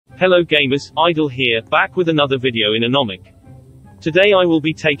Hello gamers, Idle here, back with another video in Anomic. Today I will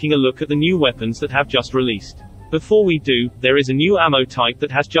be taking a look at the new weapons that have just released. Before we do, there is a new ammo type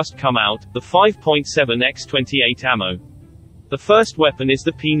that has just come out, the 5.7x28 ammo. The first weapon is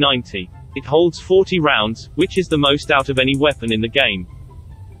the P90. It holds 40 rounds, which is the most out of any weapon in the game.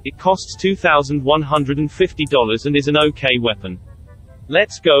 It costs $2,150 and is an okay weapon.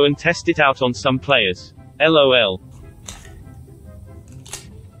 Let's go and test it out on some players. LOL.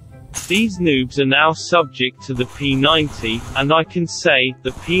 These noobs are now subject to the P90, and I can say,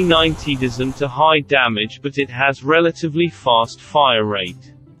 the P90 doesn't a high damage but it has relatively fast fire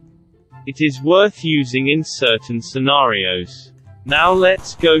rate. It is worth using in certain scenarios. Now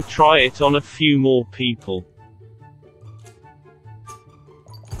let's go try it on a few more people.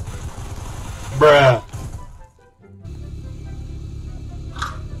 Bruh.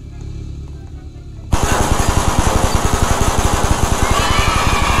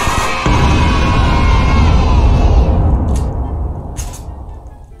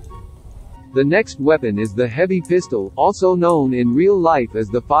 The next weapon is the heavy pistol, also known in real life as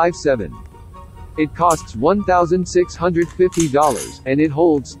the 5.7. It costs $1,650, and it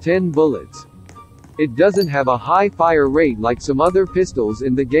holds 10 bullets. It doesn't have a high fire rate like some other pistols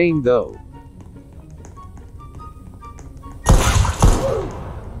in the game though.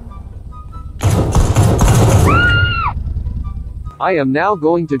 I am now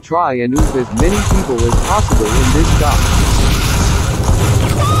going to try and oof as many people as possible in this shot.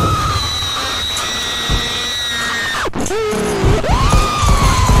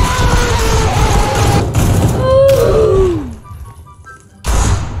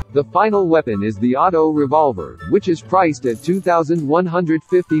 The final weapon is the auto revolver, which is priced at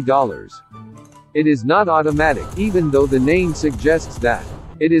 $2,150. It is not automatic, even though the name suggests that.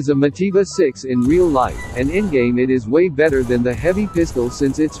 It is a Mativa 6 in real life, and in-game it is way better than the heavy pistol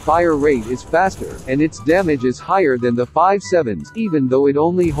since its fire rate is faster, and its damage is higher than the 5.7's, even though it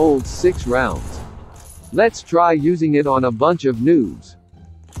only holds 6 rounds. Let's try using it on a bunch of noobs.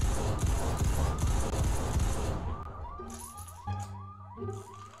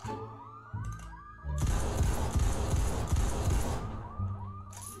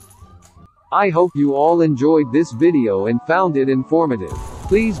 I hope you all enjoyed this video and found it informative.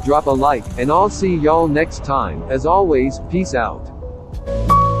 Please drop a like, and I'll see y'all next time. As always, peace out.